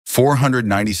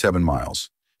497 miles,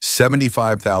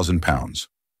 75,000 pounds,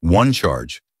 one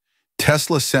charge.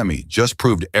 Tesla Semi just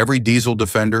proved every diesel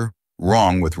defender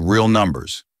wrong with real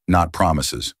numbers, not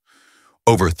promises.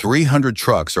 Over 300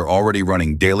 trucks are already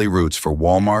running daily routes for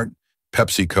Walmart,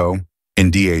 PepsiCo,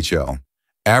 and DHL,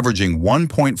 averaging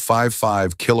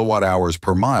 1.55 kilowatt hours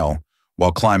per mile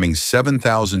while climbing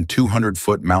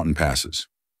 7,200-foot mountain passes.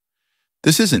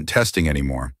 This isn't testing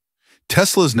anymore.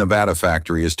 Tesla's Nevada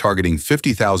factory is targeting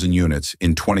 50,000 units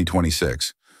in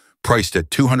 2026, priced at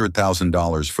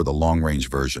 $200,000 for the long-range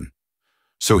version.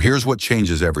 So here's what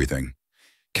changes everything.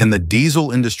 Can the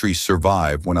diesel industry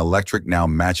survive when electric now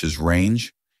matches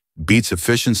range, beats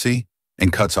efficiency,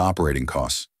 and cuts operating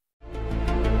costs?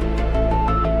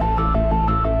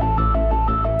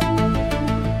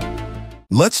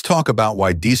 Let's talk about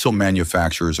why diesel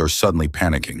manufacturers are suddenly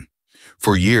panicking.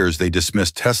 For years, they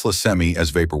dismissed Tesla Semi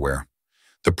as vaporware.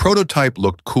 The prototype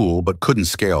looked cool but couldn't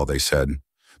scale, they said.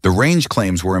 The range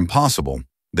claims were impossible,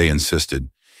 they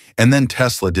insisted. And then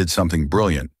Tesla did something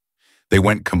brilliant. They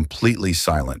went completely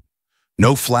silent.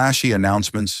 No flashy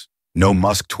announcements, no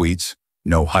Musk tweets,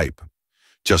 no hype.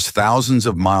 Just thousands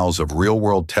of miles of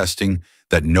real-world testing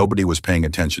that nobody was paying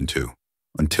attention to,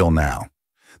 until now.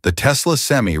 The Tesla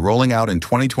Semi rolling out in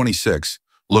 2026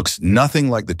 looks nothing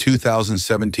like the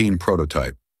 2017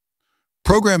 prototype.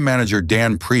 Program manager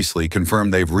Dan Priestley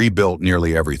confirmed they've rebuilt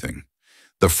nearly everything.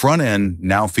 The front end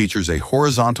now features a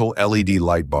horizontal LED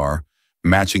light bar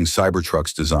matching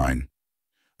Cybertruck's design.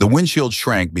 The windshield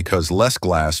shrank because less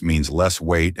glass means less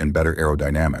weight and better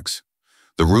aerodynamics.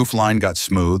 The roof line got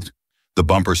smoothed, the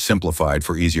bumper simplified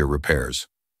for easier repairs.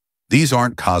 These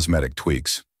aren't cosmetic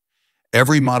tweaks.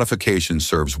 Every modification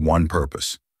serves one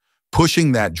purpose: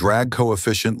 pushing that drag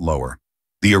coefficient lower.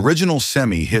 The original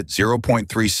Semi hit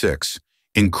 0.36,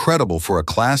 incredible for a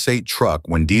Class 8 truck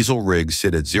when diesel rigs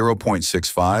sit at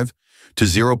 0.65 to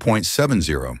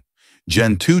 0.70.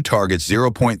 Gen 2 targets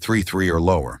 0.33 or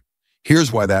lower.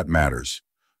 Here's why that matters.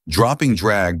 Dropping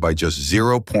drag by just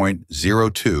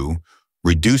 0.02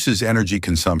 reduces energy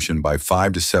consumption by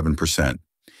 5 to 7%,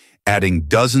 adding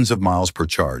dozens of miles per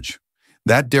charge.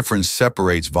 That difference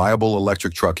separates viable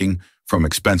electric trucking from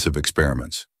expensive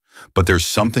experiments. But there's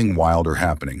something wilder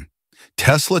happening.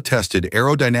 Tesla tested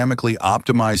aerodynamically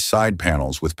optimized side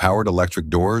panels with powered electric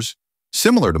doors,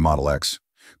 similar to Model X.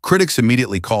 Critics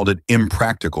immediately called it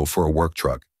impractical for a work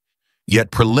truck.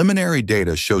 Yet preliminary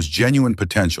data shows genuine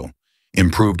potential: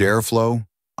 improved airflow,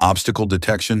 obstacle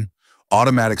detection,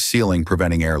 automatic sealing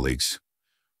preventing air leaks.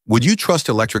 Would you trust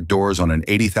electric doors on an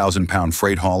 80,000-pound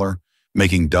freight hauler,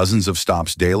 making dozens of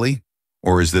stops daily?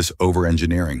 Or is this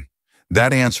over-engineering?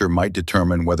 That answer might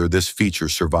determine whether this feature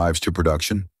survives to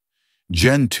production.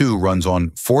 Gen 2 runs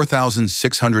on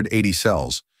 4,680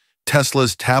 cells,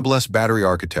 Tesla's tabless battery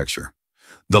architecture.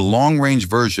 The long-range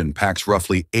version packs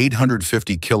roughly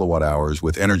 850 kilowatt-hours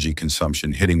with energy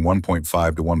consumption hitting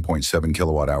 1.5 to 1.7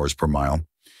 kilowatt-hours per mile.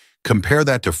 Compare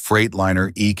that to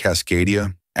Freightliner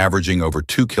e-Cascadia, averaging over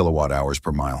 2 kilowatt-hours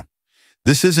per mile.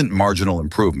 This isn't marginal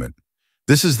improvement.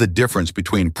 This is the difference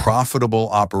between profitable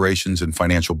operations and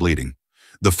financial bleeding.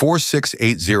 The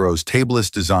 4680's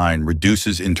tabless design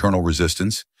reduces internal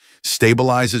resistance,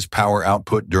 stabilizes power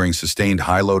output during sustained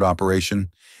high-load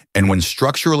operation, and when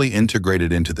structurally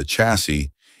integrated into the chassis,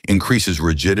 increases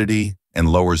rigidity and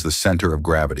lowers the center of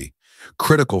gravity,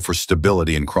 critical for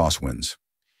stability in crosswinds.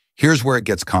 Here's where it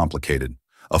gets complicated.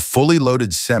 A fully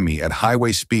loaded Semi at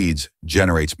highway speeds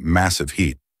generates massive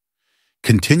heat.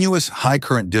 Continuous high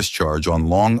current discharge on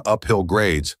long uphill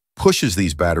grades pushes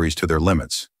these batteries to their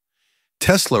limits.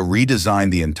 Tesla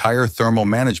redesigned the entire thermal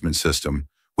management system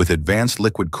with advanced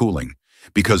liquid cooling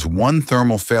because one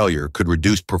thermal failure could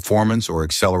reduce performance or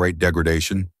accelerate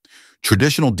degradation.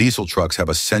 Traditional diesel trucks have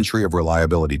a century of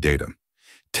reliability data.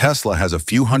 Tesla has a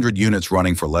few hundred units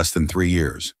running for less than 3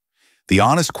 years. The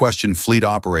honest question fleet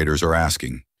operators are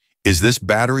asking: is this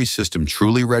battery system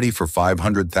truly ready for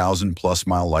 500,000-plus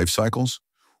mile life cycles?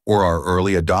 Or are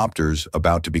early adopters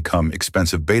about to become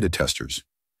expensive beta testers?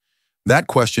 That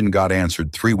question got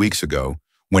answered 3 weeks ago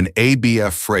when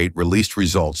ABF Freight released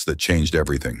results that changed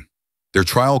everything. Their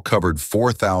trial covered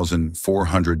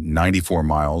 4,494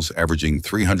 miles, averaging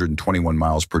 321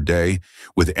 miles per day,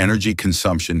 with energy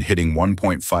consumption hitting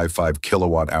 1.55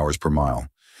 kilowatt-hours per mile,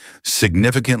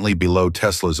 significantly below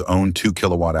Tesla's own 2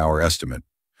 kilowatt-hour estimate.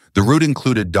 The route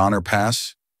included Donner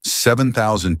Pass,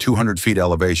 7,200 feet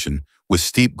elevation, with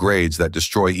steep grades that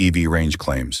destroy EV range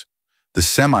claims. The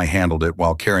Semi handled it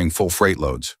while carrying full freight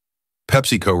loads.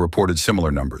 PepsiCo reported similar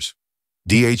numbers.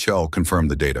 DHL confirmed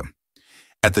the data.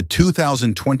 At the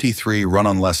 2023 Run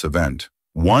on Less event,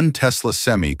 One Tesla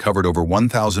Semi covered over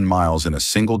 1,000 miles in a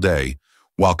single day,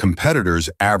 while competitors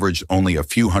averaged only a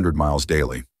few hundred miles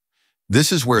daily.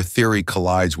 This is where theory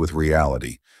collides with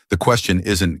reality. The question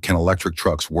isn't, can electric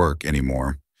trucks work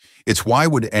anymore? It's, why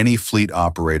would any fleet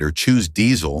operator choose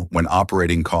diesel when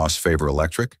operating costs favor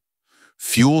electric?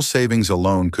 Fuel savings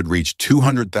alone could reach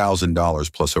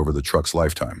 $200,000 plus over the truck's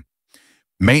lifetime.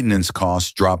 Maintenance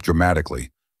costs drop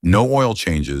dramatically. No oil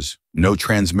changes, no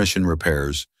transmission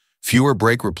repairs, fewer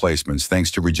brake replacements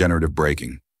thanks to regenerative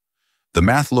braking. The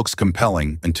math looks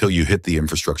compelling until you hit the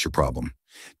infrastructure problem.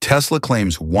 Tesla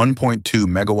claims 1.2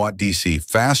 megawatt DC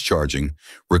fast charging,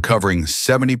 recovering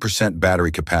 70%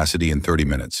 battery capacity in 30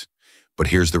 minutes. But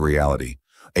here's the reality.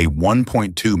 A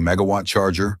 1.2 megawatt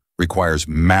charger requires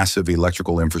massive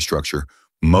electrical infrastructure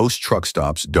most truck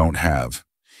stops don't have.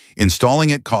 Installing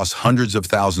it costs hundreds of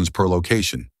thousands per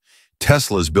location.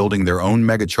 Tesla's building their own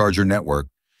megacharger network,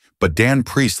 but Dan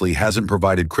Priestley hasn't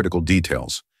provided critical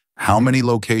details. How many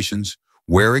locations?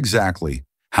 Where exactly?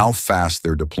 How fast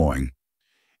they're deploying?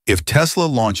 If Tesla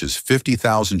launches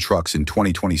 50,000 trucks in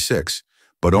 2026,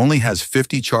 but only has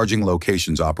 50 charging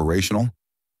locations operational,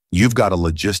 you've got a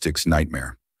logistics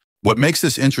nightmare. What makes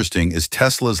this interesting is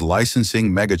Tesla's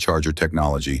licensing megacharger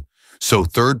technology, so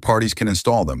third parties can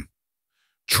install them.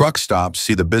 Truck stops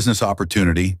see the business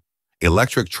opportunity,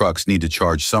 electric trucks need to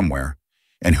charge somewhere,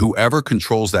 and whoever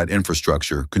controls that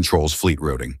infrastructure controls fleet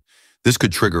routing. This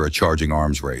could trigger a charging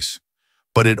arms race.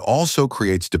 But it also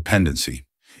creates dependency.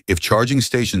 If charging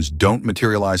stations don't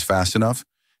materialize fast enough,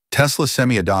 Tesla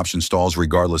Semi adoption stalls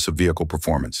regardless of vehicle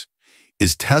performance.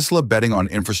 Is Tesla betting on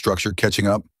infrastructure catching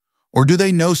up? Or do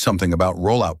they know something about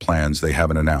rollout plans they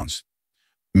haven't announced?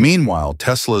 Meanwhile,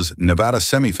 Tesla's Nevada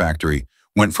Semi factory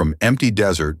went from empty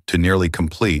desert to nearly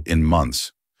complete in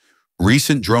months.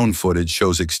 Recent drone footage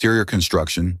shows exterior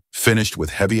construction, finished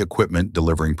with heavy equipment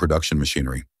delivering production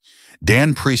machinery.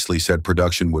 Dan Priestley said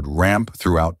production would ramp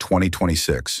throughout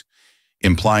 2026,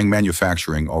 implying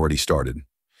manufacturing already started.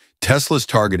 Tesla's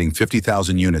targeting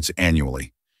 50,000 units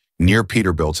annually, near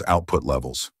Peterbilt's output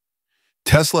levels.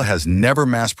 Tesla has never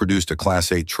mass-produced a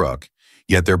Class 8 truck,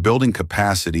 yet they're building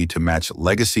capacity to match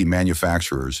legacy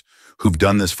manufacturers who've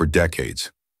done this for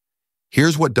decades.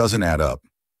 Here's what doesn't add up.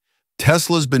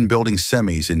 Tesla's been building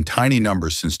semis in tiny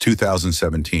numbers since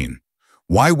 2017.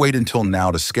 Why wait until now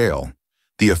to scale?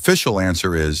 The official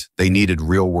answer is they needed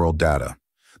real-world data.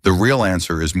 The real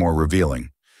answer is more revealing.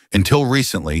 Until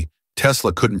recently,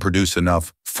 Tesla couldn't produce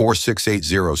enough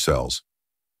 4680 cells.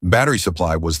 Battery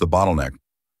supply was the bottleneck.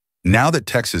 Now that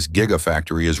Texas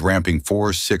Gigafactory is ramping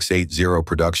 4680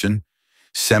 production,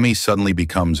 Semi suddenly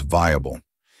becomes viable.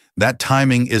 That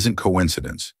timing isn't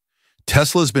coincidence.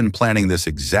 Tesla's been planning this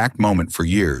exact moment for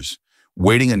years,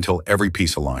 waiting until every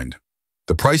piece aligned.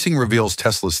 The pricing reveals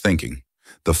Tesla's thinking.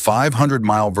 The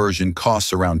 500-mile version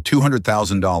costs around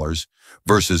 $200,000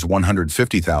 versus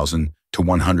 $150,000 to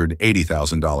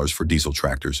 $180,000 for diesel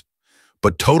tractors.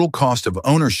 But total cost of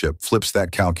ownership flips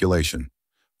that calculation.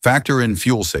 Factor in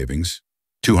fuel savings,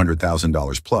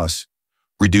 $200,000 plus,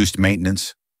 reduced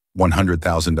maintenance,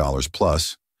 $100,000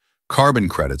 plus, carbon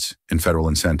credits and federal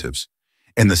incentives,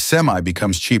 and the Semi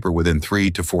becomes cheaper within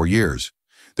 3 to 4 years.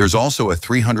 There's also a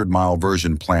 300-mile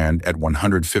version planned at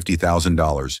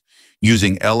 $150,000,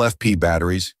 using LFP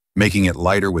batteries, making it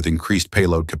lighter with increased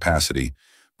payload capacity.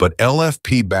 But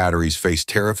LFP batteries face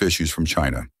tariff issues from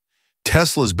China.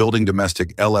 Tesla's building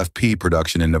domestic LFP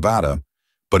production in Nevada,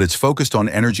 but it's focused on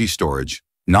energy storage,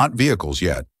 not vehicles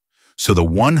yet. So the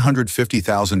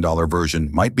 $150,000 version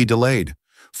might be delayed,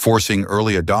 forcing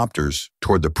early adopters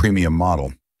toward the premium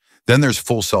model. Then there's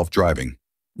full self-driving.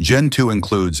 Gen 2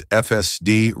 includes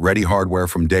FSD-ready hardware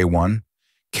from day one,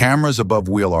 cameras above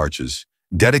wheel arches,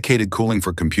 dedicated cooling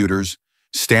for computers,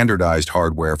 standardized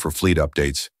hardware for fleet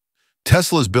updates.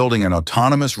 Tesla's building an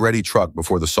autonomous-ready truck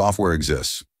before the software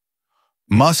exists.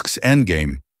 Musk's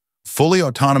endgame: fully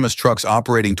autonomous trucks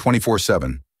operating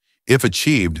 24/7. If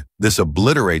achieved, this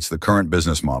obliterates the current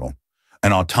business model.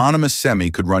 An autonomous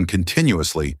Semi could run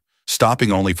continuously,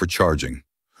 stopping only for charging.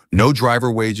 No driver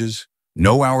wages,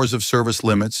 no hours of service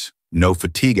limits, no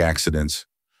fatigue accidents.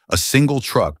 A single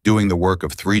truck doing the work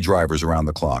of 3 drivers around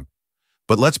the clock.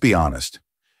 But let's be honest.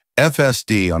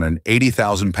 FSD on an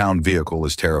 80,000-pound vehicle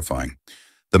is terrifying.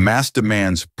 The mass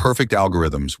demands perfect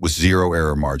algorithms with zero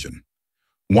error margin.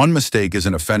 One mistake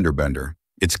isn't a fender bender,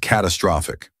 it's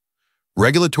catastrophic.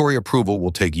 Regulatory approval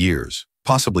will take years,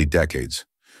 possibly decades.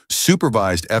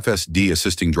 Supervised FSD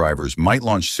assisting drivers might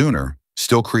launch sooner,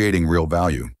 still creating real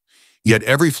value. Yet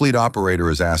every fleet operator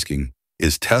is asking,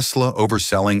 is Tesla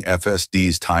overselling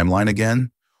FSD's timeline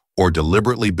again? Or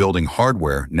deliberately building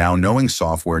hardware now knowing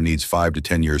software needs 5 to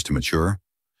 10 years to mature?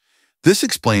 This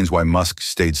explains why Musk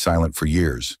stayed silent for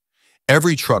years.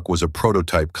 Every truck was a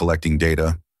prototype collecting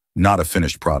data, not a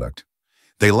finished product.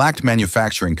 They lacked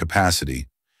manufacturing capacity,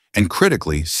 and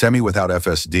critically, Semi without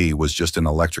FSD was just an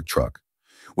electric truck.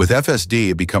 With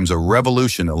FSD, it becomes a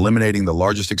revolution, eliminating the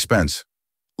largest expense: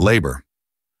 labor.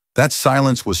 That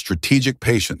silence was strategic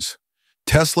patience.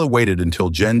 Tesla waited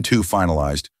until Gen 2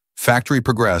 finalized, factory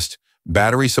progressed,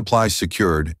 battery supplies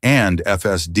secured, and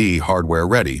FSD hardware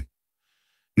ready.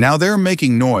 Now they're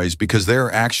making noise because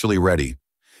they're actually ready.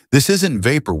 This isn't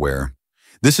vaporware.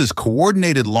 This is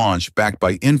coordinated launch backed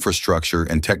by infrastructure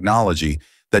and technology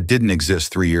that didn't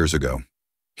exist 3 years ago.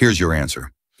 Here's your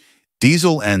answer.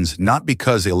 Diesel ends not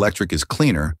because electric is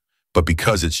cleaner, but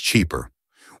because it's cheaper.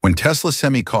 When Tesla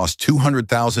Semi costs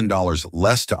 $200,000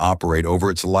 less to operate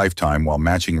over its lifetime while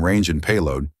matching range and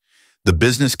payload, the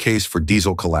business case for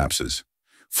diesel collapses.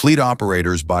 Fleet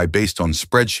operators buy based on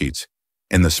spreadsheets,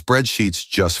 and the spreadsheets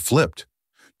just flipped.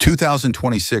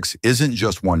 2026 isn't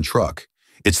just one truck.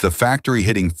 It's the factory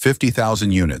hitting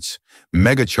 50,000 units,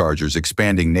 megachargers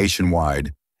expanding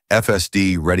nationwide,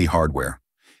 FSD-ready hardware.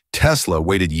 Tesla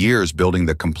waited years building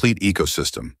the complete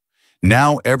ecosystem.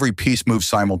 Now every piece moves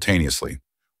simultaneously.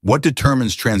 What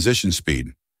determines transition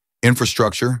speed?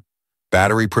 Infrastructure?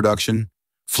 Battery production?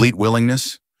 Fleet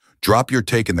willingness? Drop your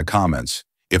take in the comments.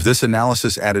 If this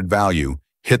analysis added value,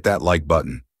 hit that like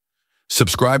button.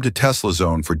 Subscribe to Tesla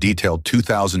Zone for detailed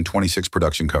 2026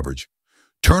 production coverage.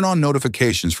 Turn on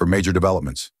notifications for major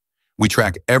developments. We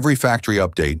track every factory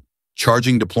update,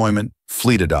 charging deployment,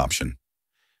 fleet adoption.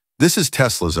 This is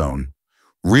Tesla Zone,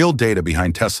 real data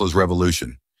behind Tesla's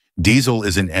revolution. Diesel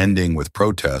isn't ending with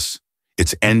protests.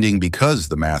 It's ending because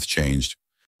the math changed.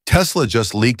 Tesla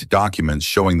just leaked documents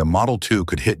showing the Model 2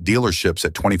 could hit dealerships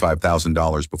at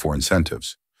 $25,000 before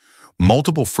incentives.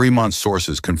 Multiple Fremont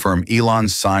sources confirm Elon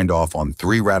signed off on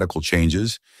 3 radical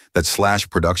changes that slash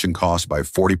production costs by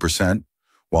 40%,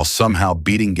 while somehow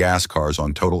beating gas cars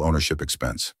on total ownership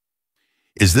expense.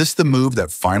 Is this the move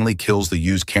that finally kills the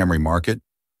used Camry market?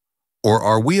 Or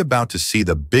are we about to see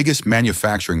the biggest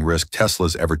manufacturing risk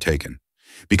Tesla's ever taken?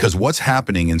 Because what's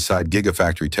happening inside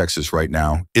Gigafactory Texas right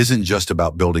now isn't just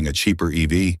about building a cheaper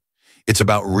EV, it's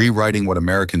about rewriting what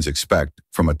Americans expect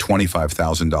from a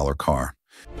 $25,000 car.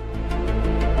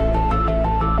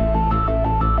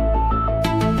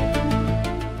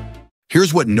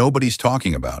 Here's what nobody's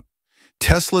talking about.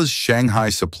 Tesla's Shanghai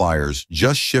suppliers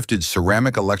just shifted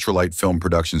ceramic electrolyte film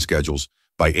production schedules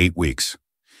by 8 weeks.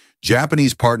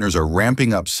 Japanese partners are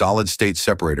ramping up solid-state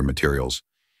separator materials,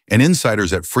 and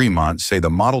insiders at Fremont say the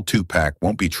Model 2 pack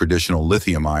won't be traditional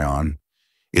lithium-ion.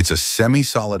 It's a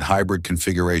semi-solid hybrid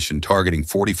configuration targeting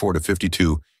 44 to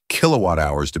 52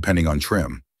 kilowatt-hours depending on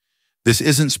trim. This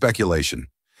isn't speculation.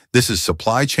 This is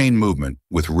supply chain movement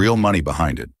with real money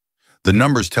behind it. The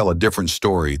numbers tell a different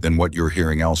story than what you're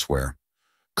hearing elsewhere.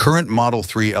 Current Model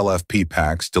 3 LFP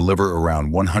packs deliver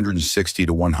around 160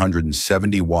 to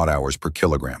 170 watt-hours per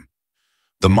kilogram.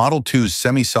 The Model 2's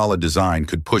semi-solid design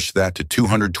could push that to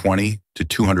 220 to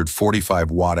 245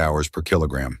 watt-hours per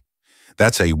kilogram.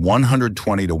 That's a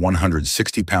 120 to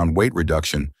 160 pound weight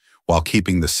reduction while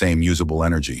keeping the same usable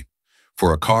energy.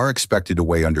 For a car expected to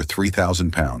weigh under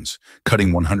 3,000 pounds,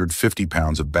 cutting 150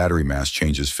 pounds of battery mass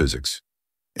changes physics.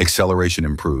 Acceleration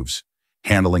improves,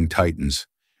 handling tightens,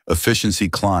 efficiency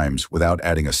climbs without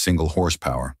adding a single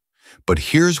horsepower. But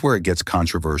here's where it gets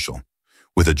controversial.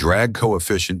 With a drag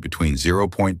coefficient between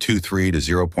 0.23 to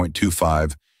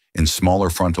 0.25 and smaller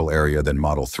frontal area than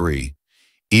Model 3,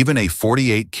 even a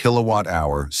 48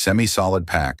 kilowatt-hour semi-solid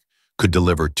pack could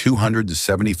deliver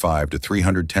 275 to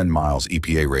 310 miles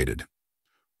EPA rated.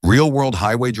 Real-world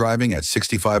highway driving at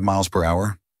 65 miles per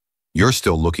hour? You're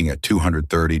still looking at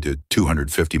 230 to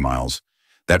 250 miles.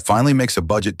 That finally makes a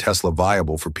budget Tesla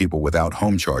viable for people without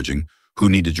home charging who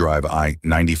need to drive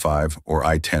I-95 or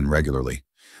I-10 regularly.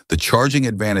 The charging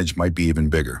advantage might be even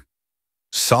bigger.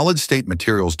 Solid-state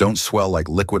materials don't swell like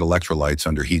liquid electrolytes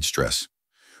under heat stress.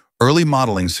 Early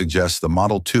modeling suggests the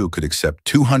Model 2 could accept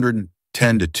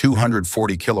 210 to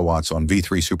 240 kilowatts on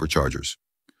V3 superchargers.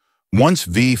 Once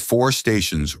V4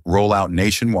 stations roll out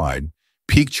nationwide,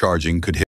 peak charging could hit